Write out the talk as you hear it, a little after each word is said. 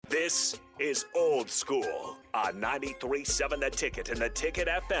This is Old School on 93.7 The Ticket and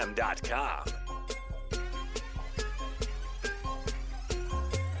theticketfm.com.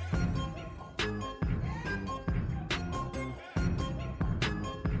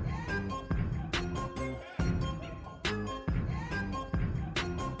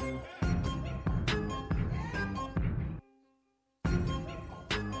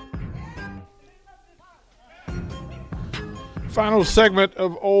 Final segment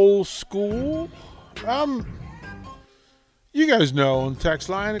of Old School. You guys know on the text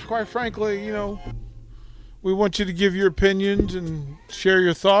line, and quite frankly, we want you to give your opinions and share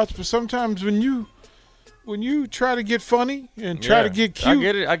your thoughts. But sometimes when you try to get funny and try to get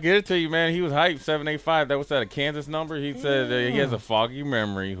cute, I get it to you, man. He was hyped. 785. That was that a Kansas number. He said he has a foggy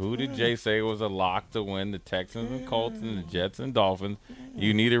memory. Who did Jay say was a lock to win the Texans and Colts and the Jets and Dolphins?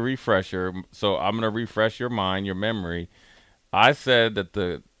 You need a refresher. So I'm gonna refresh your mind, your memory. I said that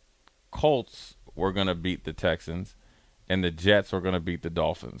the Colts were going to beat the Texans and the Jets were going to beat the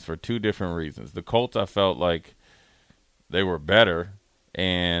Dolphins for two different reasons. The Colts, I felt like they were better,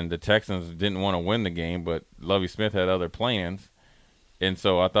 and the Texans didn't want to win the game, but Lovie Smith had other plans. And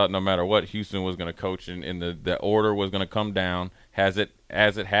so I thought no matter what, Houston was going to coach, and the order was going to come down as it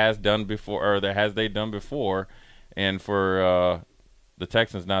has done before, or as they done before, and for the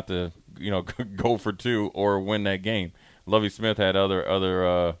Texans not to go for two or win that game. Lovie Smith had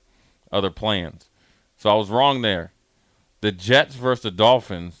other plans. So I was wrong there. The Jets versus the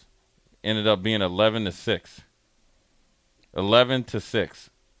Dolphins ended up being 11-6. 11-6.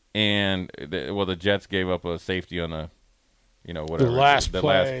 And the Jets gave up a safety on whatever. The last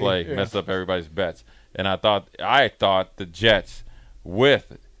play yeah. Messed up everybody's bets. And I thought the Jets,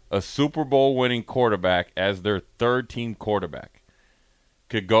 with a Super Bowl winning quarterback as their third team quarterback,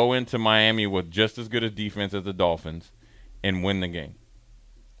 could go into Miami with just as good a defense as the Dolphins and win the game.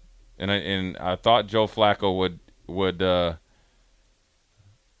 And I thought Joe Flacco would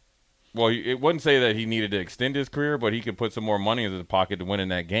it wouldn't say that he needed to extend his career, but he could put some more money in his pocket to win in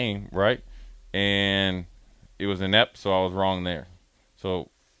that game, right? And it was inept, so I was wrong there.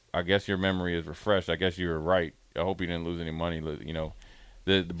 So I guess your memory is refreshed. I guess you were right. I hope you didn't lose any money.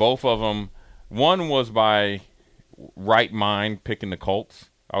 The both of them, one was by right mind picking the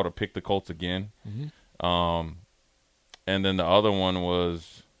Colts. I would have picked the Colts again. Mm-hmm. And then the other one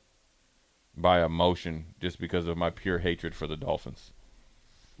was by emotion, just because of my pure hatred for the Dolphins.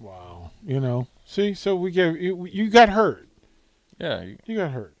 Wow. See, so we gave you got hurt. Yeah. You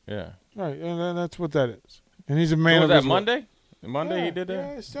got hurt. Yeah. Right, and that's what that is. And he's a man so of was his that Monday? Monday yeah, he did that?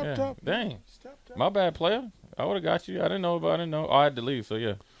 Yeah, he stepped up. Dang. Stepped up. My bad, player. I would have got you. I didn't know. Oh, I had to leave, so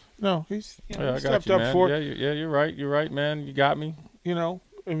yeah. No, he's I stepped got you, up man. for it. Yeah, you're right. You're right, man. You got me.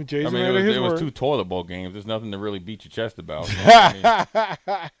 Jason it was two toilet bowl games. There's nothing to really beat your chest about.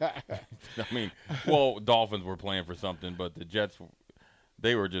 Dolphins were playing for something, but the Jets,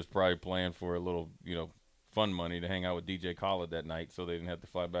 they were just probably playing for a little, fun money to hang out with DJ Khaled that night, so they didn't have to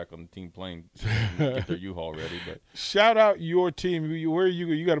fly back on the team plane to get their U-Haul ready. But shout out your team. Where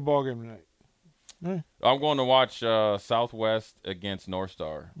you got a ball game tonight? Right. I'm going to watch Southwest against North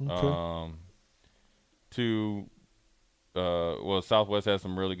Star. Okay. Southwest has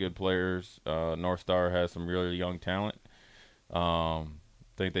some really good players. North Star has some really young talent. I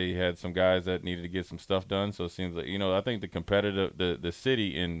think they had some guys that needed to get some stuff done. So it seems like I think the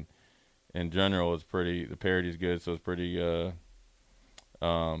city in general is pretty. The parity is good, so it's pretty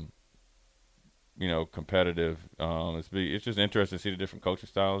competitive. It's just interesting to see the different coaching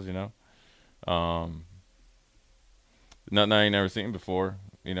styles. Nothing I ain't never seen before.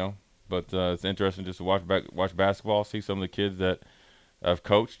 But it's interesting just to watch basketball, see some of the kids that I've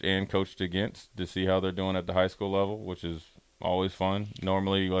coached and coached against, to see how they're doing at the high school level, which is always fun.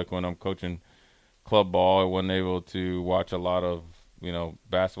 Normally, like when I'm coaching club ball, I wasn't able to watch a lot of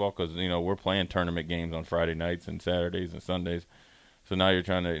basketball because we're playing tournament games on Friday nights and Saturdays and Sundays. So now you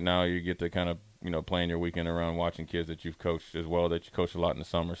get to kind of plan your weekend around watching kids that you've coached as well, that you coach a lot in the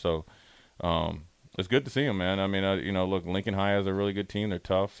summer. So it's good to see them, man. I mean, look, Lincoln High has a really good team. They're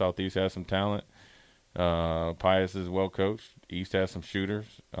tough. Southeast has some talent. Pius is well coached. East has some shooters.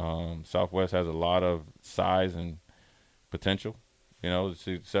 Southwest has a lot of size and potential.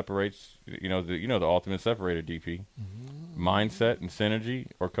 It separates. The ultimate separator, DP. Mm-hmm. Mindset and synergy,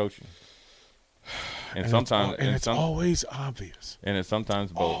 or coaching. And sometimes it's always obvious. And it's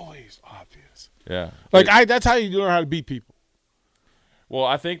sometimes both. Always obvious. Yeah. That's how you learn how to beat people. Well,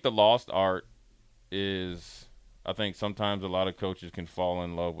 I think the lost art is, I think sometimes a lot of coaches can fall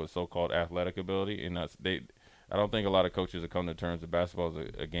in love with so-called athletic ability, and I don't think a lot of coaches have come to terms that basketball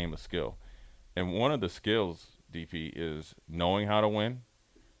is a game of skill. And one of the skills, DP, is knowing how to win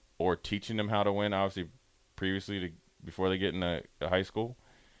or teaching them how to win, obviously before they get into high school,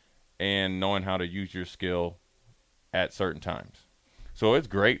 and knowing how to use your skill at certain times. So it's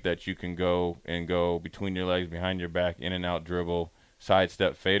great that you can go between your legs, behind your back, in and out dribble,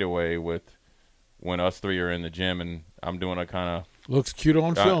 sidestep, fadeaway with when us three are in the gym and I'm doing a kind of – looks cute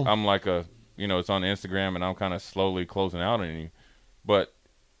on film. I'm like it's on Instagram and I'm kind of slowly closing out on you. But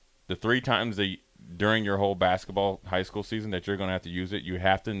the 3 times during your whole basketball high school season that you're going to have to use it, you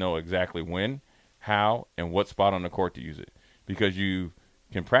have to know exactly when, how, and what spot on the court to use it. Because you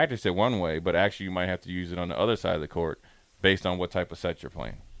can practice it one way, but actually you might have to use it on the other side of the court based on what type of set you're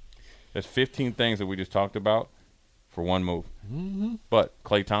playing. There's 15 things that we just talked about for one move. Mm-hmm. But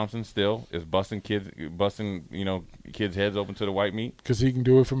Klay Thompson still is busting kids' heads open to the white meat. Because he can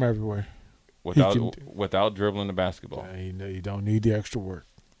do it from everywhere. Without dribbling the basketball. You don't need the extra work.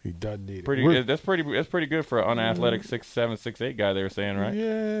 He doesn't need it. That's pretty good for an unathletic 6'7", 6'8" guy. They were saying, right?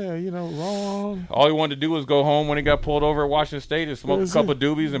 Yeah, wrong. All he wanted to do was go home when he got pulled over at Washington State and smoke a couple of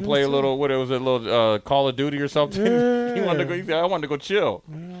doobies and play a little Call of Duty or something. Yeah. He said, I wanted to go chill.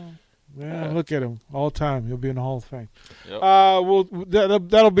 Yeah, look at him all the time. He'll be in the Hall of Fame. Yep.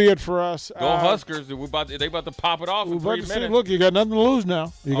 That'll be it for us. Go Huskers! They about to pop it off in 3 minutes. Look, you got nothing to lose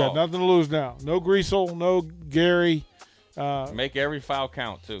now. Got nothing to lose now. No Greasel, no Gary. Make every foul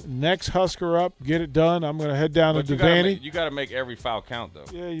count too. Next Husker up, get it done. I'm going to head down to Devaney. You got to make every foul count though.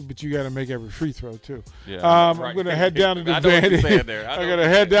 Yeah, but you got to make every free throw too. Yeah, I'm going to head down to Devaney. I know what you're saying there. I'm going to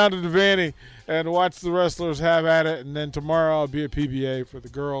head down to Devaney and watch the wrestlers have at it, and then tomorrow I'll be at PBA for the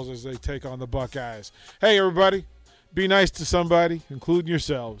girls as they take on the Buckeyes. Hey, everybody, be nice to somebody, including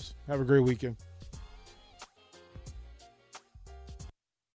yourselves. Have a great weekend.